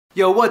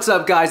Yo, what's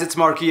up guys? It's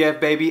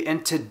Markyfbaby,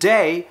 and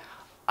today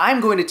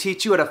I'm going to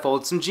teach you how to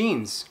fold some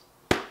jeans.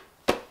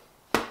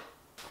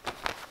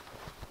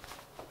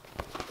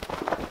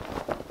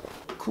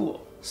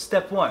 Cool.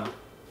 Step 1,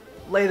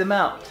 lay them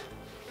out.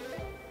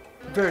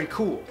 Very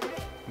cool.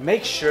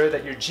 Make sure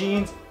that your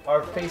jeans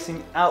are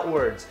facing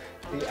outwards.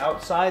 The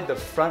outside, the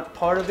front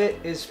part of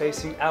it is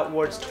facing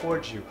outwards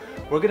towards you.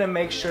 We're gonna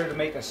make sure to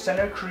make a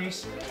center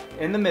crease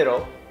in the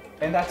middle,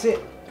 and that's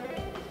it.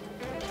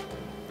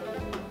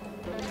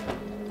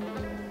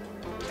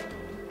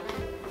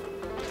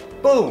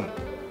 Boom!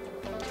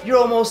 You're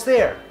almost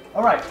there.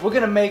 All right, we're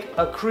gonna make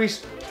a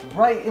crease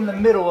right in the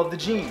middle of the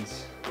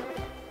jeans.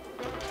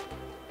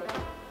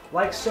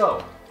 Like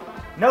so.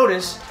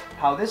 Notice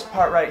how this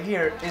part right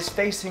here is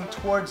facing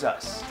towards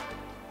us.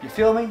 You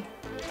feel me?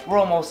 We're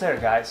almost there,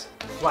 guys.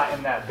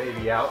 Flatten that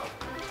baby out.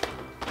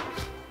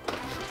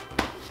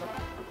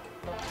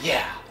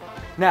 Yeah.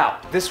 Now,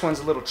 this one's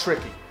a little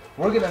tricky.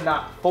 We're gonna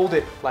not fold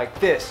it like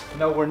this.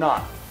 No, we're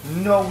not.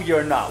 No, we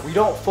are not. We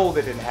don't fold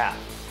it in half.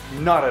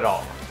 Not at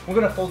all. We're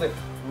gonna fold it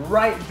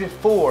right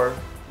before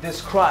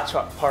this crotch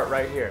part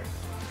right here.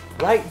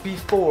 Right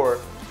before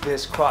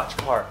this crotch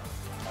part.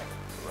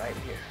 Like right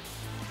here.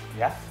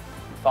 Yeah?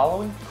 You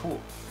following?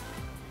 Cool.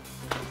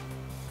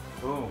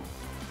 Boom.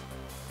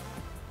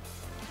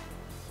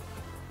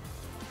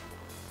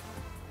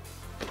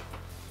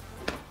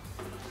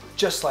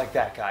 Just like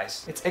that,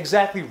 guys. It's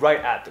exactly right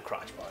at the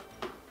crotch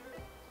part.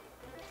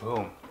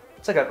 Boom.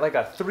 It's like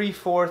a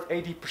 3/4,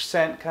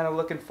 80% kind of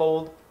looking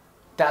fold.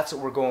 That's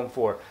what we're going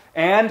for.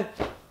 And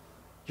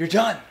you're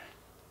done.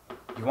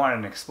 You wanted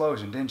an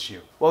explosion, didn't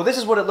you? Well, this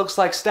is what it looks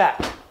like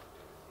stacked.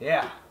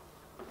 Yeah.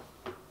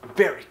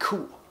 Very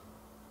cool.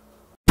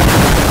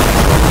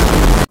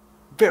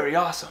 Very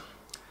awesome.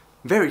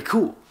 Very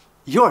cool.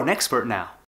 You're an expert now.